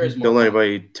 There is more Don't let coming.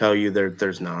 anybody tell you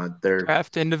there's not. They're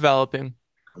Draft and developing.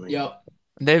 coming. Yep.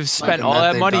 They've Like spent And all that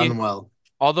that they've money, done well.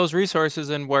 all those resources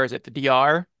in where is it? The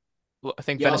DR? I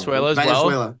think yep. Venezuela as well.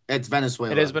 Venezuela. It's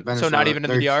It is, Venezuela. so not Venezuela. even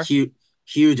in the They're DR.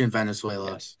 huge in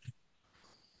Venezuela. Yes.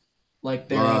 Like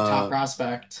their top Uh,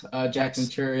 prospect, Jackson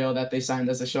Yes. Churio, that they signed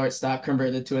as a shortstop,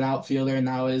 converted to an outfielder, and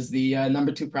now is the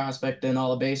number two prospect in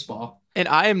all of baseball. And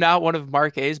I am not one of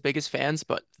Mark A's biggest fans,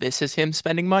 but this is him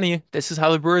spending money. This is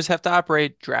how the Brewers have to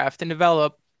operate, draft and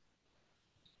develop.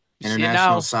 You see it international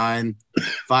now. sign.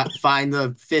 Find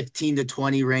the 15 to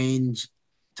 20 range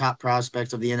top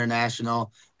prospects of the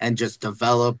international and just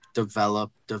develop,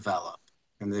 develop, develop.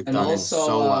 And they've And done it also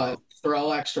so well.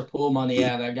 throw extra pool money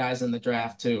at guys in the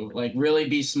draft too. Like really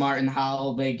be smart in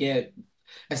how they get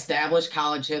established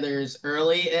college hitters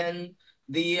early in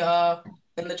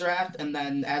the draft, and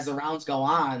then as the rounds go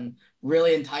on,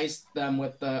 really entice them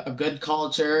with a good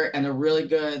culture and a really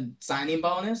good signing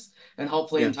bonus, and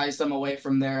hopefully Yeah, entice them away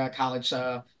from their college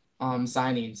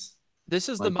signings. This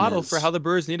is the Like model for Miz. how the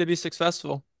Brewers need to be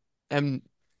successful. And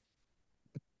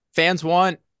fans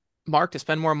want Mark to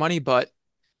spend more money, but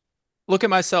look at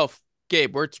myself,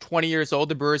 Gabe. We're 20 years old.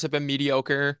 The Brewers have been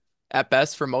mediocre at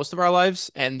best for most of our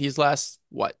lives. And these last,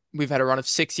 what? We've had a run of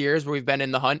 6 years where we've been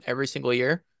in the hunt every single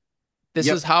year.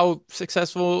 This is Yep. how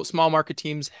successful small market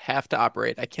teams have to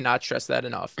operate. I cannot stress that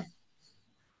enough.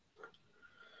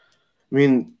 I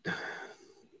mean,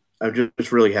 I'm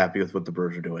just really happy with what the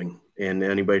Brewers are doing. And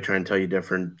anybody trying to tell you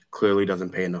different clearly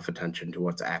doesn't pay enough attention to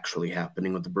what's actually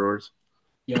happening with the Brewers.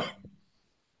 Yep.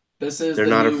 This is They're the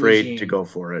not new afraid to regime. go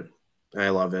for it. I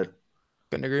love it.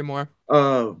 Couldn't agree more.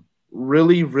 Uh,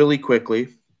 really, really quickly,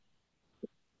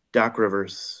 Doc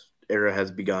Rivers era has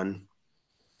begun.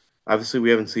 Obviously,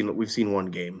 we've seen one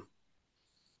game,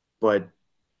 but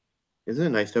isn't it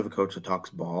nice to have a coach that talks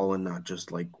ball and not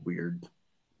just like weird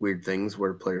things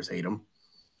where players hate him?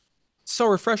 So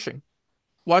refreshing.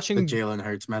 The Watching, Jalen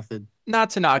Hurts method.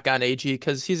 not to knock on AG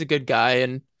because he's a good guy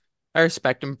and I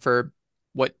respect him for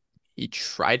what he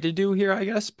tried to do here, I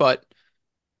guess. But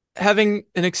having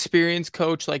an experienced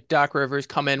coach like Doc Rivers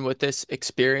come in with this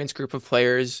experienced group of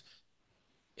players,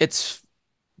 it's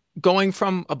going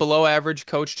from a below average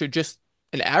coach to just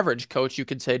an average coach, you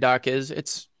could say Doc is.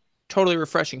 It's totally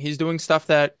refreshing. He's doing stuff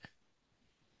that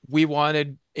we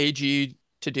wanted AG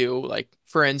to do. Like,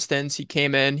 for instance, he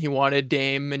came in, he wanted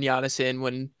Dame and Giannis in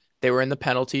when they were in the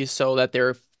penalties so that they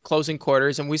were closing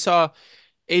quarters. And we saw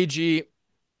AG,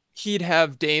 he'd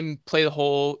have Dame play the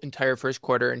whole entire first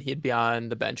quarter and he'd be on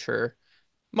the bench for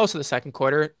most of the second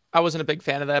quarter. I wasn't a big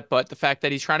fan of that, but the fact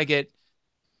that he's trying to get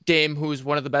Dame, who's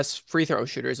one of the best free throw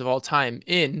shooters of all time,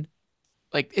 in,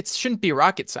 like, it shouldn't be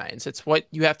rocket science. It's what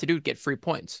you have to do to get free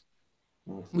points.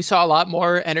 We saw a lot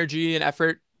more energy and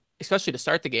effort, especially to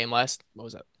start the game last, what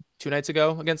was that, 2 nights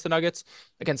ago against the Nuggets,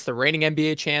 against the reigning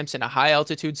NBA champs in a high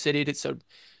altitude city. So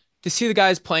to see the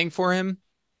guys playing for him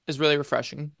is really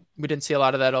refreshing. We didn't see a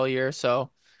lot of that all year. So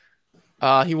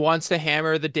he wants to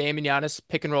hammer the Dame and Giannis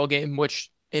pick and roll game,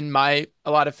 which in my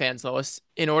a lot of fans know us,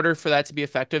 in order for that to be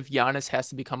effective, Giannis has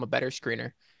to become a better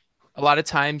screener. A lot of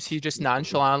times he just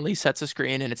nonchalantly sets a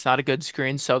screen and it's not a good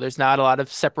screen, so there's not a lot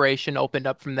of separation opened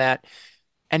up from that.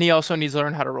 And he also needs to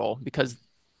learn how to roll because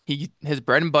his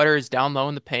bread and butter is down low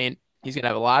in the paint. He's gonna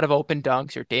have a lot of open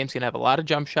dunks. Your Dame's gonna have a lot of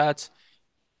jump shots.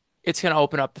 It's gonna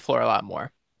open up the floor a lot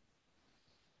more.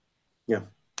 Yeah,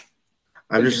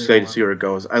 I'm Couldn't just agree excited to more. see where it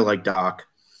goes. I like Doc.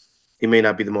 He may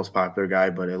not be the most popular guy,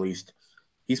 but at least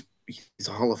he's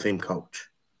a Hall of Fame coach.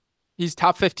 He's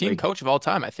top 15 Like coach of all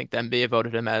time. I think the NBA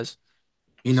voted him as.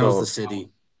 He knows the so,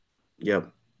 city.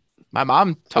 yep. My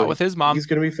mom taught So with his mom. he's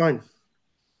gonna be fine.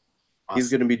 He's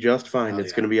Awesome. gonna be just fine. Hell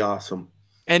It's yeah. gonna be awesome.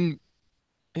 And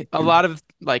a lot of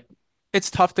like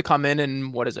it's tough to come in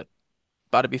and what is it?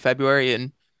 About to be February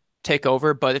and take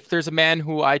over. But if there's a man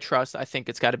who I trust, I think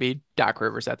it's got to be Doc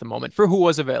Rivers at the moment for who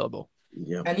was available.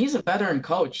 Yep. And he's a veteran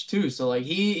coach too, so like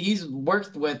he's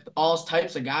worked with all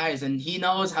types of guys, and he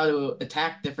knows how to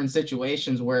attack different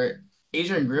situations where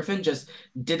Adrian Griffin just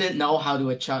didn't know how to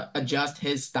adjust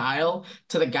his style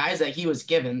to the guys that he was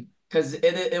given, because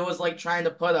it was like trying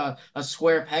to put a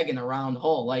square peg in a round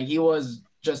hole. Like he was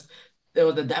just it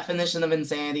was the definition of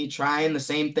insanity, trying the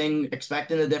same thing,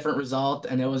 expecting a different result,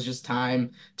 and it was just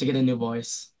time to get a new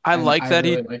voice. I And like I that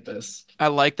really he like this. I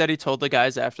like that he told the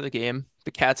guys after the game,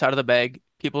 the cat's out of the bag.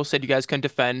 People said you guys couldn't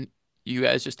defend. You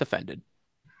guys just defended.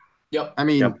 Yep.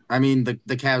 Yep.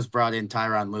 The Cavs brought in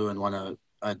Tyronn Lue and won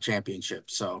a championship.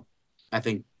 So I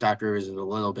think Doc Rivers is a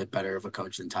little bit better of a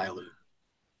coach than Ty Lue.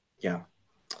 Yeah.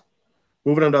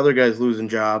 Moving on to other guys losing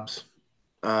jobs.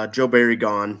 Joe Barry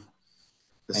gone.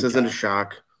 This Thank isn't a God.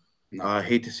 shock. No.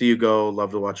 Hate to see you go.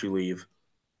 Love to watch you leave.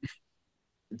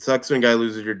 It sucks when a guy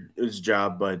loses his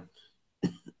job, but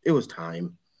it was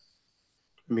time.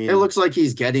 I It mean, looks like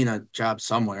he's getting a job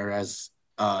somewhere as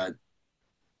a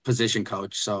position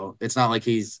coach. So it's not like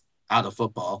he's out of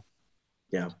football.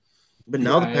 yeah. But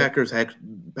now the Right.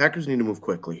 Packers need to move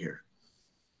quickly here.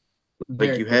 Like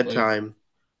Very you had quickly. time,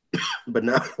 but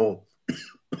now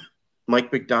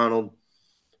Mike McDonald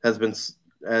has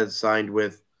signed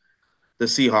with the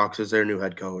Seahawks as their new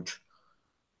head coach.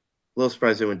 A little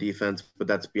surprised they went defense, but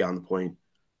that's beyond the point.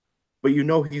 But you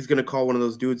know he's going to call one of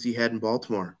those dudes he had in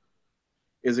Baltimore.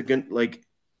 Is it going like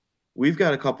we've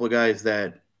got a couple of guys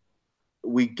that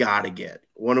we got to get.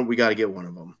 We got to get one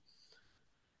of them.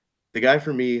 The guy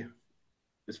for me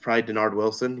is probably Denard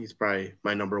Wilson. He's probably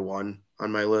my number one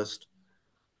on my list.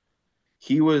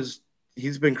 He was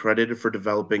he's been credited for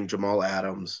developing Jamal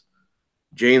Adams,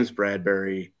 James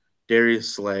Bradbury,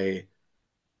 Darius Slay.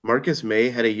 Marcus May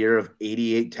had a year of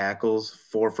 88 tackles,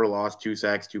 4 for loss, 2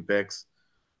 sacks, 2 picks,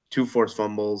 2 forced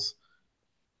fumbles,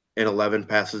 and 11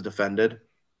 passes defended.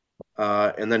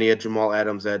 And then he had Jamal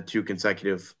Adams at 2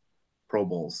 consecutive Pro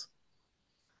Bowls.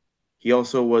 He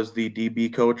also was the DB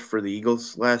coach for the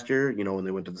Eagles last year, when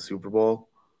they went to the Super Bowl.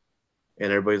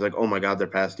 And everybody's like, oh my God, their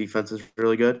pass defense is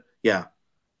really good. Yeah,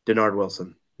 Denard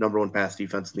Wilson. number one pass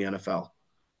defense in the NFL.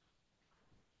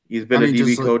 He's I been a mean, DB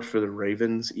just look, coach for the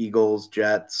Ravens, Eagles,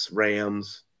 Jets,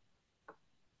 Rams.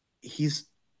 He's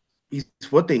he's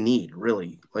what they need,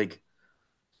 really. Like,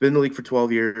 been in the league for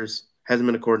 12 years, hasn't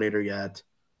been a coordinator yet,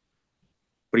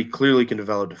 but he clearly can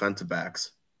develop defensive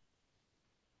backs.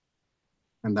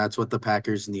 and that's what the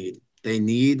Packers need. They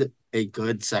need a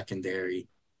good secondary,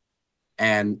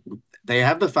 and they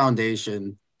have the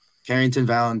foundation. Carrington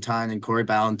Valentine and Corey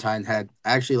Ballantyne had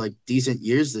actually like decent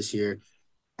years this year,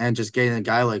 and just getting a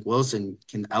guy like Wilson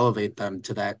can elevate them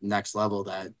to that next level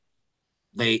that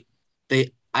they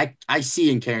I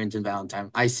see in Carrington Valentine.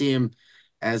 I see him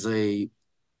as a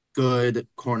good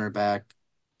cornerback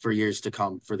for years to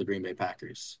come for the Green Bay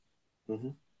Packers. Mm-hmm.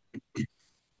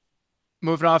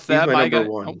 Moving off He's that, my my number guy.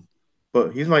 Oh, one,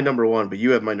 but he's my number one. But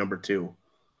you have my number two.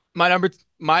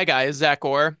 my guy is Zach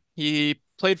Orr. He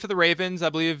played for the Ravens, I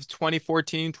believe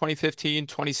 2014, 2015,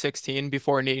 2016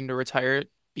 before needing to retire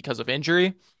because of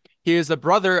injury. He is the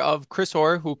brother of Chris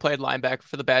Orr, who played linebacker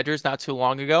for the Badgers not too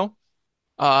long ago.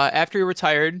 After he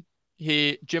retired,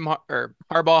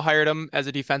 Harbaugh hired him as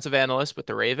a defensive analyst with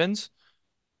the Ravens.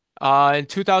 In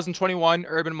 2021,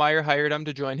 Urban Meyer hired him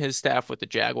to join his staff with the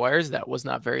Jaguars. That was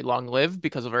not very long-lived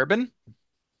because of Urban.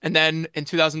 And then in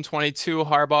 2022,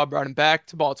 Harbaugh brought him back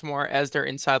to Baltimore as their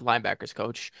inside linebackers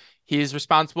coach. He's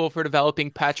responsible for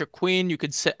developing Patrick Queen. You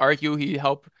could argue he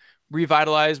helped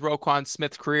revitalize Roquan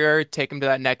Smith's career, take him to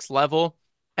that next level.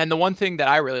 And the one thing that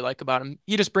I really like about him,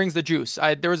 he just brings the juice.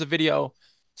 There was a video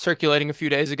circulating a few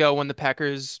days ago when the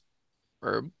Packers,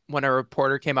 or when a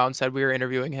reporter came out and said we were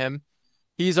interviewing him.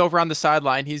 He's over on the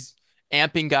sideline. He's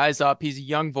amping guys up. He's a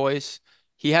young voice.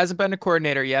 He hasn't been a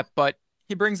coordinator yet, but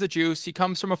he brings the juice. He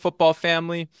comes from a football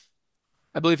family.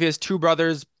 I believe he has two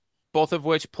brothers, both of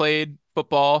which played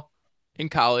football in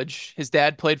college. His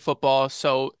dad played football,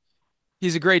 so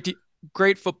he's a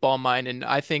great football mind, and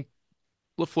I think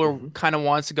LaFleur Mm-hmm. kind of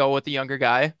wants to go with the younger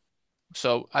guy.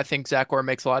 So I think Zach Orr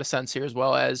makes a lot of sense here as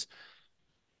well as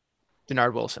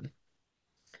Denard Wilson.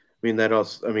 I mean, that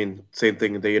also, I mean, same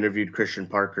thing. They interviewed Christian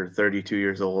Parker, 32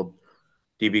 years old,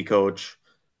 DB coach,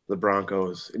 the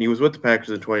Broncos, and he was with the Packers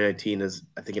in 2019 as,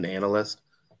 I think, an analyst.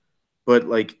 But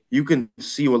like, you can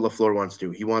see what LaFleur wants to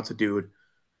do. He wants a dude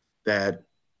that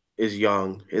is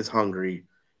young, is hungry,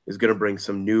 is going to bring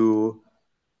some new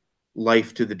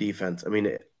life to the defense. I mean,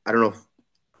 I don't know if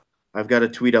I've got a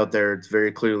tweet out there. It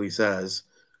very clearly says,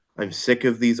 "I'm sick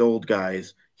of these old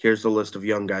guys. Here's the list of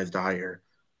young guys to hire."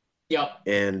 Yep.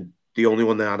 And the only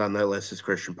one not on that list is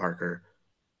Christian Parker,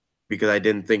 because I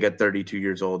didn't think at 32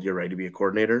 years old you're ready to be a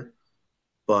coordinator.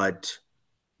 But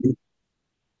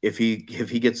if he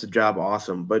gets the job,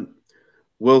 awesome. But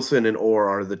Wilson and Orr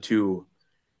are the two.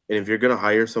 And if you're going to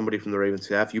hire somebody from the Ravens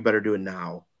staff, you better do it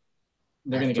now.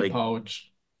 They're gonna get Like, poached.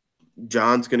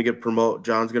 John's going to promote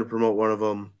one of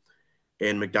them,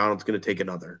 and McDonald's going to take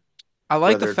another. I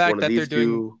like the Whether it's one fact of that they're these doing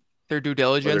two, their due whether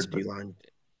diligence, D but line.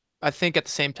 I think at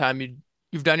the same time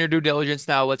you've done your due diligence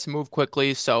now. Let's move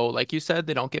quickly. So, like you said,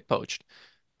 they don't get poached.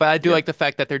 But I do Yeah. like the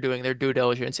fact that they're doing their due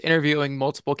diligence, interviewing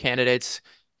multiple candidates,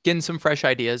 getting some fresh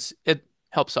ideas. It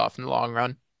helps off in the long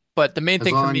run. But the main As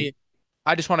thing for long me,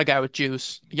 I just want a guy with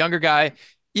juice, a younger guy.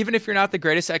 Even if you're not the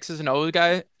greatest X's and O's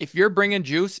guy, if you're bringing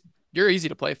juice, you're easy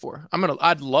to play for.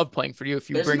 I'd love playing for you if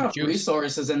you There's bring enough juice.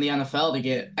 resources in the NFL to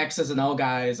get X's and O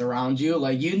guys around you.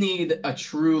 Like you need a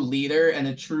true leader and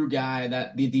a true guy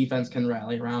that the defense can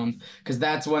rally around. Because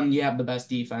that's when you have the best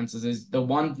defenses is the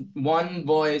one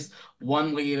voice,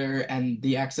 one leader, and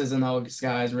the X's and O's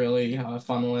guys really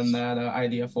funneling that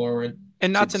idea forward.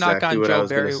 And It's not to knock exactly on what I Joe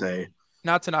was going to Barry, say.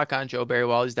 not to knock on Joe Barry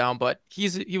while he's down, but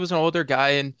he was an older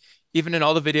guy, and even in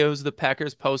all the videos the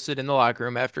Packers posted in the locker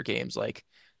room after games, like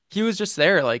he was just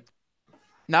there, like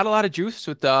not a lot of juice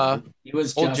with Mhm. He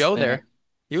was old just Joe there. there.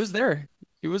 He was there.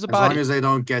 He was a as long body. as they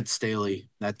don't get Staley,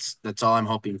 that's all I'm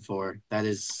hoping for. That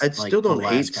is I like still the don't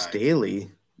last hate guy.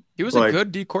 Staley, He was a but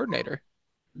good D coordinator,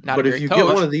 not a but if great you get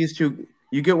one coach. of these two,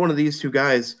 you get one of these two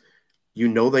guys, you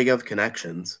know they have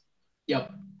connections,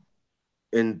 Yep.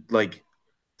 and like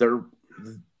they're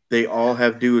they all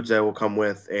have dudes that will come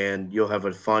with, and you'll have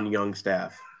a fun young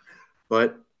staff.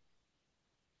 But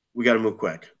we got to move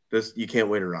quick. This you can't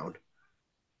wait around.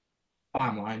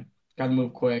 Bottom line. Gotta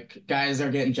move quick. Guys are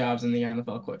getting jobs in the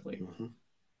NFL quickly. Mhm.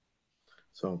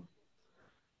 So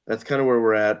that's kind of where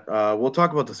we're at. We'll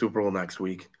talk about the Super Bowl next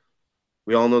week.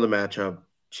 We all know the matchup: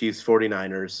 Chiefs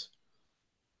 49ers.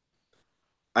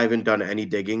 I haven't done any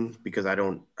digging because I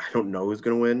don't know who's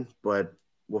gonna win, but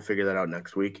we'll figure that out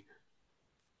next week.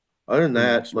 Other than For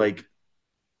that, next like week.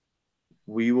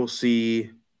 we will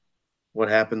see what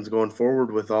happens going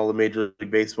forward with all the Major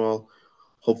League Baseball.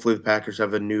 Hopefully, the Packers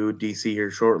have a new DC here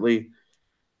shortly,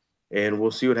 and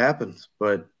we'll see what happens.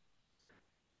 But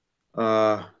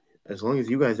as long as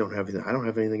you guys don't have anything, I don't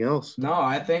have anything else. No,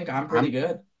 I think I'm pretty I'm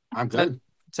good. I'm good.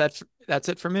 That's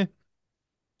it for me.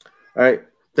 All right.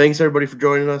 Thanks, everybody, for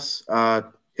joining us.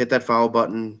 Hit that follow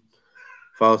button.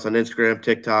 Follow us on Instagram,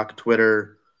 TikTok,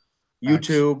 Twitter, Facts.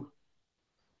 YouTube.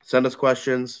 Send us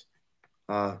questions.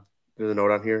 There's a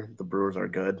note on here. The Brewers are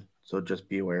good, so just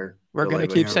be aware. We're They're gonna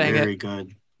lightweight keep They are saying it. very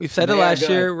good. We've said it They are last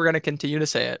year. good. We're gonna continue to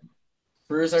say it.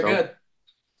 Brewers are So good.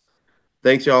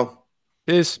 thanks, y'all.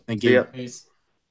 Peace. Thank See you. ya. Peace.